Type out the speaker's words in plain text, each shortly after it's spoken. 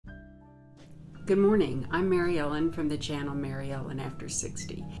Good morning, I'm MaryEllen from the channel MaryEllen After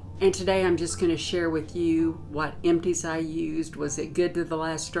 60. And today I'm just going to share with you what empties I used. Was it good to the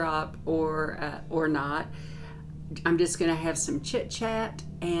last drop or not? I'm just going to have some chit chat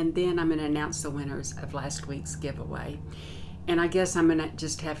and then I'm going to announce the winners of last week's giveaway. And I guess I'm going to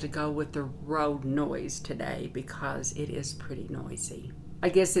just have to go with the road noise today because it is pretty noisy. I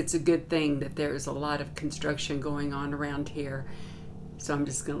guess it's a good thing that there's a lot of construction going on around here. So I'm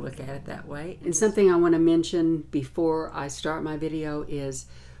just going to look at it that way. And something I want to mention before I start my video is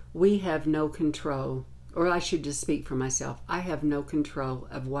we have no control, or I should just speak for myself. I have no control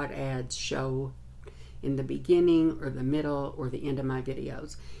of what ads show in the beginning or the middle or the end of my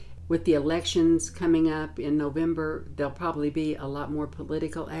videos. With the elections coming up in November, there'll probably be a lot more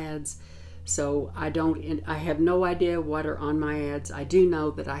political ads. So I have no idea what are on my ads. I do know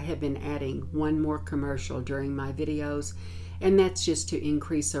that I have been adding one more commercial during my videos, and that's just to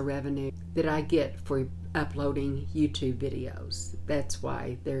increase the revenue that I get for uploading YouTube videos. That's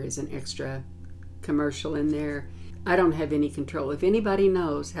why there is an extra commercial in there. I don't have any control. If anybody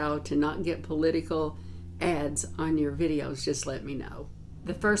knows how to not get political ads on your videos, just let me know.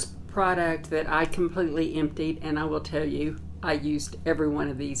 The first product that I completely emptied, and I will tell you, I used every one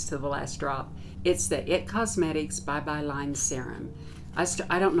of these to the last drop. It's the It Cosmetics Bye Bye Line Serum.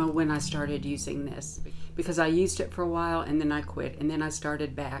 I don't know when I started using this because I used it for a while and then I quit and then I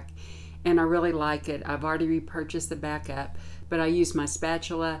started back and I really like it. I've already repurchased the backup, but I used my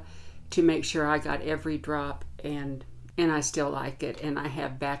spatula to make sure I got every drop and I still like it, and I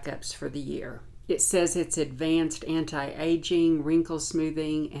have backups for the year. It says it's advanced anti-aging, wrinkle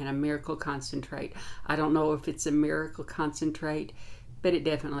smoothing, and a miracle concentrate. I don't know if it's a miracle concentrate, but it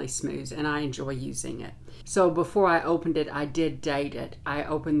definitely smooths, and I enjoy using it. So before I opened it, I did date it. I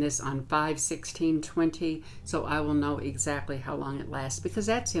opened this on 5/16/20, so I will know exactly how long it lasts, because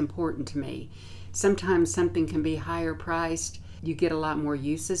that's important to me. Sometimes something can be higher priced. You get a lot more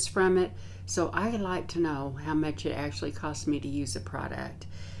uses from it, so I like to know how much it actually costs me to use a product.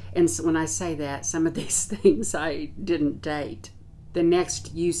 And so when I say that, some of these things I didn't date. The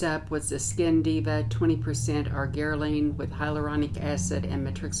next use up was the Skin Diva 20% arginine with hyaluronic acid and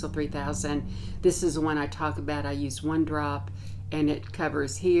Matrixyl 3000. This is the one I talk about. I use one drop and it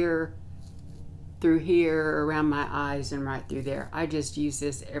covers here, through here, around my eyes, and right through there. I just use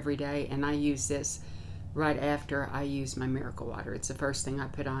this every day, and I use this right after I use my Miracle Water. It's the first thing I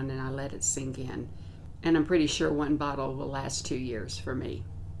put on and I let it sink in. And I'm pretty sure one bottle will last 2 years for me.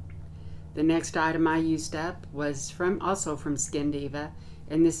 The next item I used up was also from Skin Diva,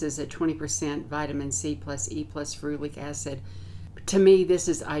 and this is a 20% vitamin C plus E plus ferulic acid. To me, this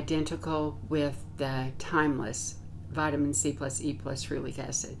is identical with the Timeless vitamin C plus E plus ferulic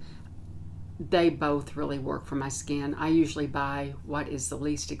acid. They both really work for my skin. I usually buy what is the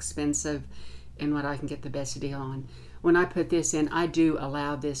least expensive and what I can get the best deal on. When I put this in, I do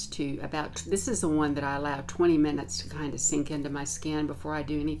allow this to this is the one that I allow 20 minutes to kind of sink into my skin before I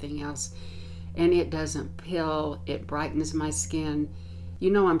do anything else. And it doesn't pill, it brightens my skin. You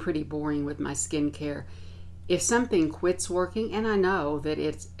know I'm pretty boring with my skincare. If something quits working, and I know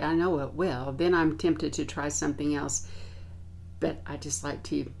it will, then I'm tempted to try something else. But I just like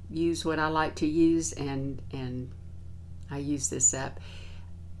to use what I like to use, and I use this up.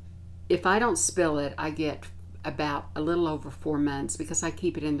 If I don't spill it, I get about a little over 4 months because I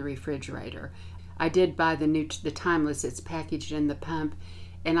keep it in the refrigerator. I did buy the Timeless. It's packaged in the pump,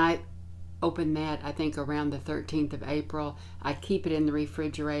 and I opened that I think around the 13th of April. I keep it in the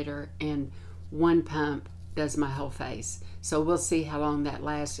refrigerator, and one pump does my whole face. So we'll see how long that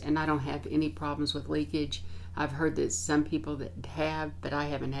lasts, and I don't have any problems with leakage. I've heard that some people that have, but I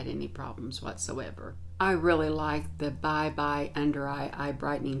haven't had any problems whatsoever. I really like the Bye Bye Under Eye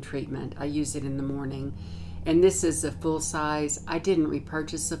Brightening Treatment. I use it in the morning. And this is a full size. I didn't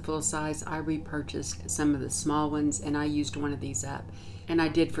repurchase the full size. I repurchased some of the small ones, and I used one of these up. And I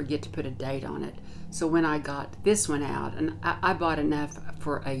did forget to put a date on it. So when I got this one out, and I bought enough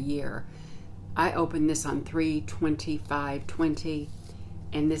for a year, I opened this on 3/25/20,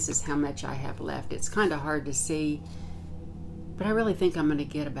 and this is how much I have left. It's kind of hard to see, but I really think I'm going to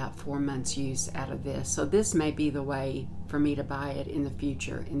get about 4 months use out of this. So this may be the way for me to buy it in the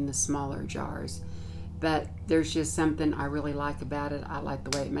future in the smaller jars. But there's just something I really like about it. I like the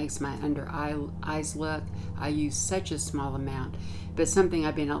way it makes my under eyes look. I use such a small amount, but something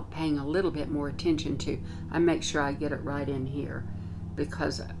I've been paying a little bit more attention to. I make sure I get it right in here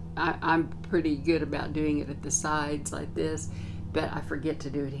because I'm pretty good about doing it at the sides like this, but I forget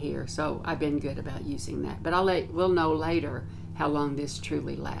to do it here. So I've been good about using that. But we'll know later how long this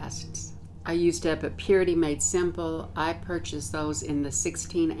truly lasts. I used up a Purity Made Simple. I purchased those in the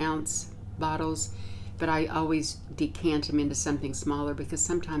 16-ounce bottles, but I always decant them into something smaller because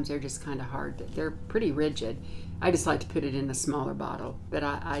sometimes they're just kind of hard. They're pretty rigid. I just like to put it in a smaller bottle, but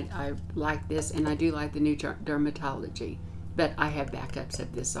I like this, and I do like the new Dermatology, but I have backups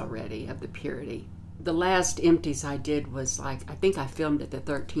of this already, of the Purity. The last Empties I did was I think I filmed it the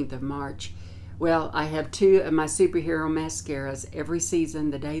 13th of March. Well, I have 2 of my superhero mascaras. Every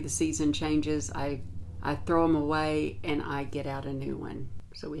season, the day the season changes, I throw them away and I get out a new one.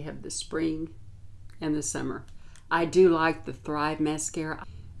 So we have the spring and the summer. I do like the Thrive mascara.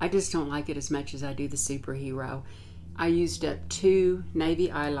 I just don't like it as much as I do the Superhero. I used up 2 navy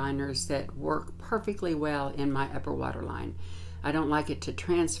eyeliners that work perfectly well in my upper waterline. I don't like it to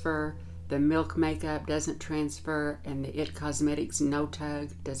transfer. The Milk Makeup doesn't transfer, and the It Cosmetics No Tug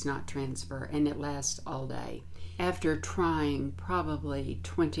does not transfer, and it lasts all day. After trying probably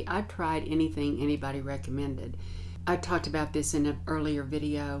 20, I tried anything anybody recommended. I talked about this in an earlier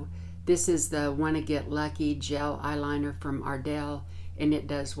video. This is the Wanna Get Lucky gel eyeliner from Ardell, and it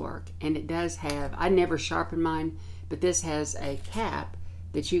does work. And it does have, I never sharpen mine, but this has a cap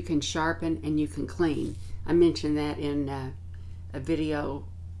that you can sharpen and you can clean. I mentioned that in a video,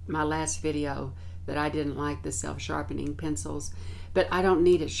 my last video, that I didn't like the self-sharpening pencils, but I don't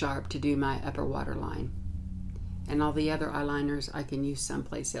need it sharp to do my upper waterline. And all the other eyeliners I can use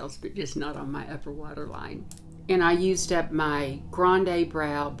someplace else, but just not on my upper waterline. And I used up my Grande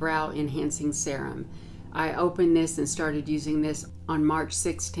Brow Enhancing Serum. I opened this and started using this on March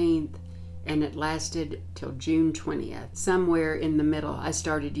 16th, and it lasted till June 20th. Somewhere in the middle, I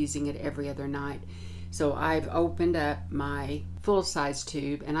started using it every other night. So I've opened up my full-size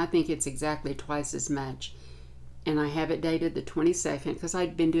tube, and I think it's exactly twice as much. And I have it dated the 22nd because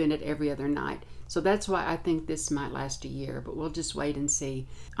I'd been doing it every other night. So that's why I think this might last a year, but we'll just wait and see.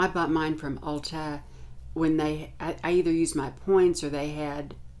 I bought mine from Ulta when I either used my points or they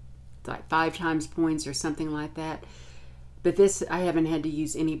had like 5 times points or something like that. But this, I haven't had to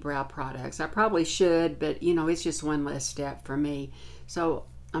use any brow products. I probably should, but you know, it's just one less step for me. So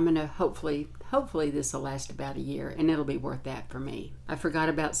I'm gonna hopefully this will last about a year, and it'll be worth that for me. I forgot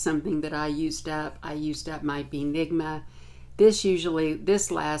about something that I used up. I used up my Benigma.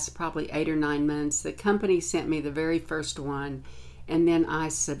 This lasts probably 8 or 9 months. The company sent me the very first one, and then I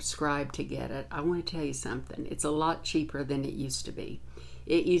subscribed to get it. I want to tell you something. It's a lot cheaper than it used to be.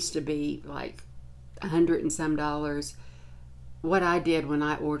 It used to be like $100 and some. What I did when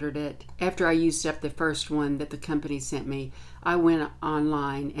I ordered it, after I used up the first one that the company sent me, I went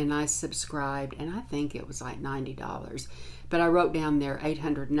online and I subscribed, and I think it was like $90. But I wrote down their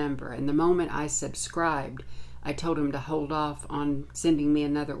 800 number, and the moment I subscribed, I told them to hold off on sending me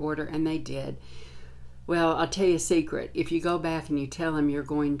another order, and they did. Well, I'll tell you a secret. If you go back and you tell them you're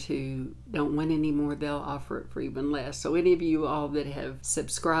don't want any more, they'll offer it for even less. So any of you all that have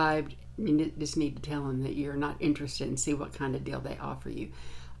subscribed, you just need to tell them that you're not interested and see what kind of deal they offer you.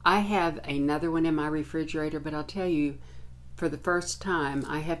 I have another one in my refrigerator, but I'll tell you, for the first time,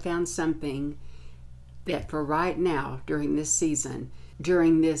 I have found something that for right now, during this season,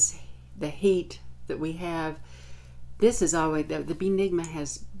 during the heat that we have, this is always, the Benigma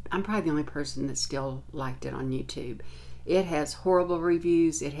has, I'm probably the only person that still liked it on YouTube. It has horrible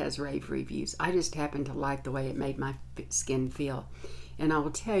reviews, it has rave reviews. I just happen to like the way it made my skin feel. And I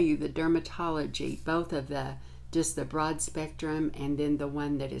will tell you, the Dermatology, both of the broad spectrum and then the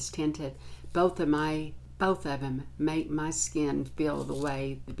one that is tinted, both of them make my skin feel the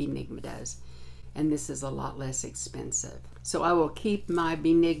way the Benigma does. And this is a lot less expensive. So I will keep my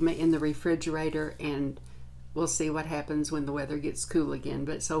Benigma in the refrigerator, and we'll see what happens when the weather gets cool again.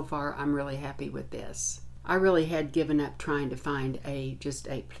 But so far, I'm really happy with this. I really had given up trying to find just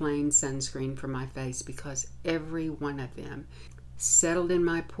a plain sunscreen for my face, because every one of them settled in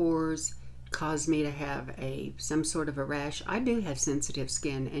my pores, caused me to have some sort of a rash. I do have sensitive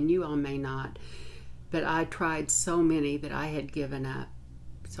skin, and you all may not, but I tried so many that I had given up.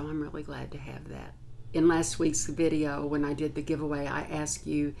 So I'm really glad to have that. In last week's video, when I did the giveaway, I asked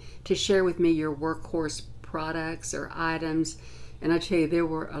you to share with me your workhorse products or items, and I tell you, there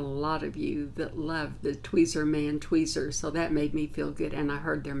were a lot of you that loved the Tweezer Man tweezers, so that made me feel good. And I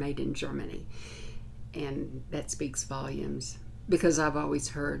heard they're made in Germany, and that speaks volumes, because I've always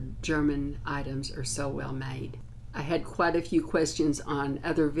heard German items are so well made. I had quite a few questions on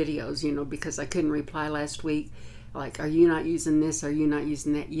other videos, you know, because I couldn't reply last week. Like, are you not using this? Are you not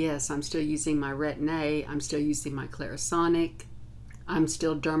using that? Yes, I'm still using my Retin-A. I'm still using my Clarisonic. I'm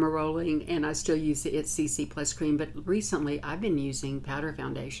still derma rolling, and I still use the It's CC Plus cream. But recently, I've been using powder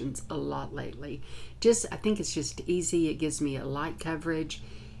foundations a lot lately. I think it's just easy. It gives me a light coverage,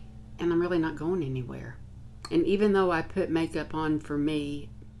 and I'm really not going anywhere. And even though I put makeup on for me,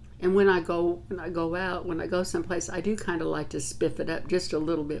 And when I go out, when I go someplace, I do kind of like to spiff it up just a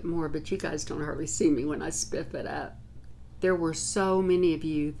little bit more, but you guys don't hardly see me when I spiff it up. There were so many of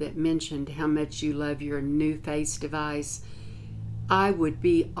you that mentioned how much you love your NuFace device. I would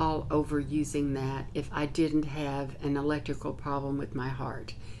be all over using that if I didn't have an electrical problem with my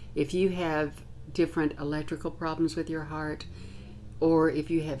heart. If you have different electrical problems with your heart, or if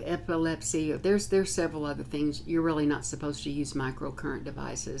you have epilepsy, or there's several other things, you're really not supposed to use microcurrent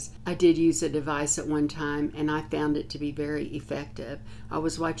devices. I did use a device at one time, and I found it to be very effective. I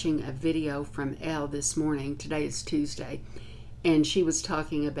was watching a video from Elle this morning. Today is Tuesday. And she was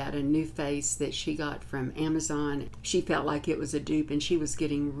talking about a NuFace that she got from Amazon. She felt like it was a dupe, and she was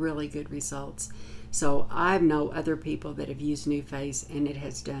getting really good results. So I know other people that have used NuFace, and it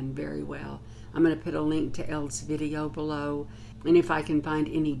has done very well. I'm going to put a link to Elle's video below. And if I can find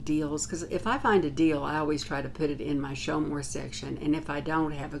any deals, because if I find a deal, I always try to put it in my Show More section. And if I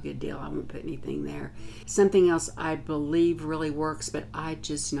don't have a good deal, I won't put anything there. Something else I believe really works, but I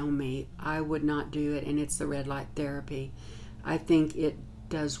just know me, I would not do it, and it's the red light therapy. I think it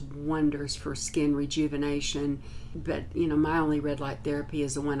does wonders for skin rejuvenation, but you know, my only red light therapy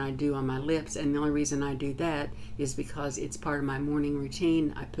is the one I do on my lips, and the only reason I do that is because it's part of my morning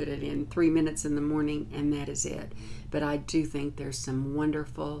routine. I put it in 3 minutes in the morning, and that is it. But I do think there's some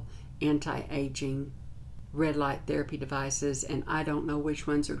wonderful anti-aging red light therapy devices, and I don't know which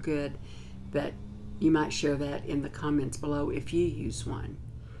ones are good, but you might share that in the comments below if you use one.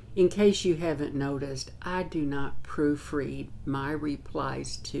 In case you haven't noticed, I do not proofread my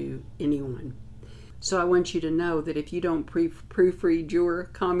replies to anyone. So I want you to know that if you don't proofread your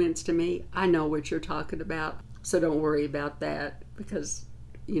comments to me, I know what you're talking about. So don't worry about that, because,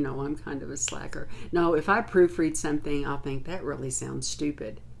 you know, I'm kind of a slacker. No, if I proofread something, I'll think that really sounds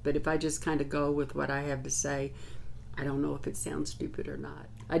stupid. But if I just kind of go with what I have to say, I don't know if it sounds stupid or not.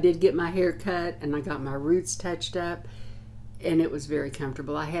 I did get my hair cut, and I got my roots touched up, and it was very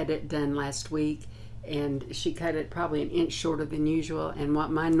comfortable. I had it done last week, and she cut it probably 1 inch shorter than usual. And what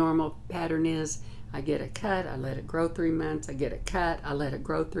my normal pattern is, I get a cut, I let it grow 3 months, I get a cut, I let it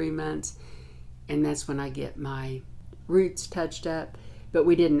grow 3 months, and that's when I get my roots touched up. But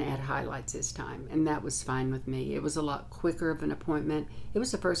we didn't add highlights this time, and that was fine with me. It was a lot quicker of an appointment. It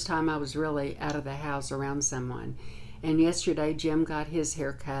was the first time I was really out of the house around someone. And yesterday Jim got his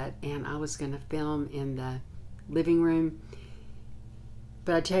hair cut, and I was going to film in the living room.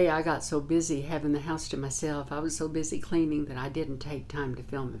 But I tell you, I got so busy having the house to myself. I was so busy cleaning that I didn't take time to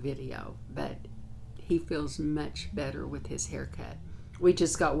film a video. But he feels much better with his haircut. We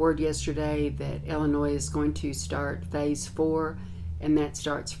just got word yesterday that Illinois is going to start phase 4, and that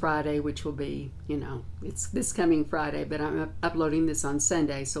starts Friday, which will be, you know, it's this coming Friday, but I'm uploading this on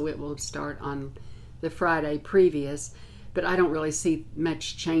Sunday, so it will start on the Friday previous. But I don't really see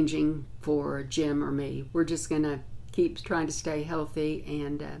much changing for Jim or me. We're just going to keep trying to stay healthy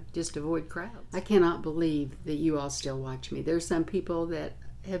and just avoid crowds. I cannot believe that you all still watch me. There's some people that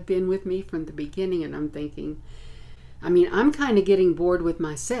have been with me from the beginning, and I'm thinking, I mean, I'm kind of getting bored with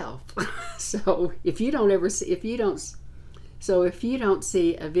myself. So if you don't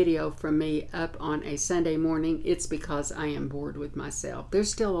see a video from me up on a Sunday morning, it's because I am bored with myself. There's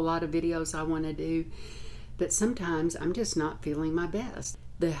still a lot of videos I want to do, but sometimes I'm just not feeling my best.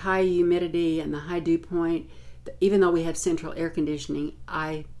 The high humidity and the high dew point, even though we have central air conditioning,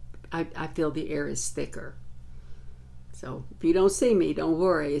 I feel the air is thicker. So if you don't see me, don't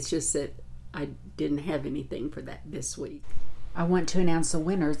worry. It's just that I didn't have anything for that this week. I want to announce the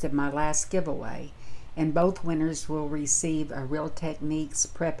winners of my last giveaway, and both winners will receive a Real Techniques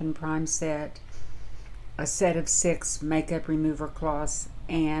Prep and Prime set, a set of 6 makeup remover cloths,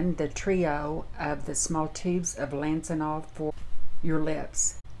 and the trio of the small tubes of Lancinol for your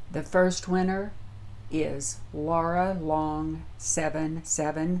lips. The first winner is Laura Long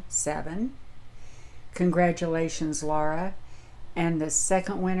 777. Congratulations, Laura. And the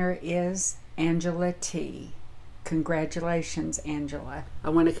second winner is Angela T. Congratulations, Angela. I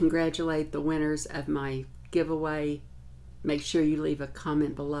want to congratulate the winners of my giveaway. Make sure you leave a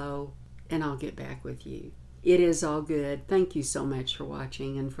comment below, and I'll get back with you. It is all good. Thank you so much for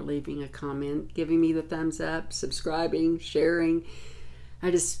watching and for leaving a comment, giving me the thumbs up, subscribing, sharing.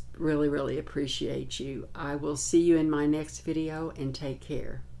 I just really, really appreciate you. I will see you in my next video, and take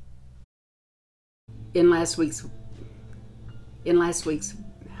care. In last week's,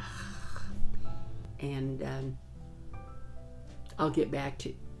 and I'll get back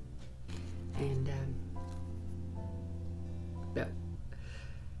to, and no.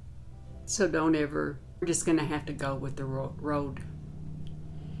 So don't ever, we're just gonna have to go with the road.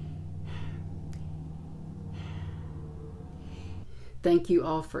 Thank you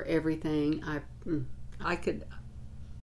all for everything. I could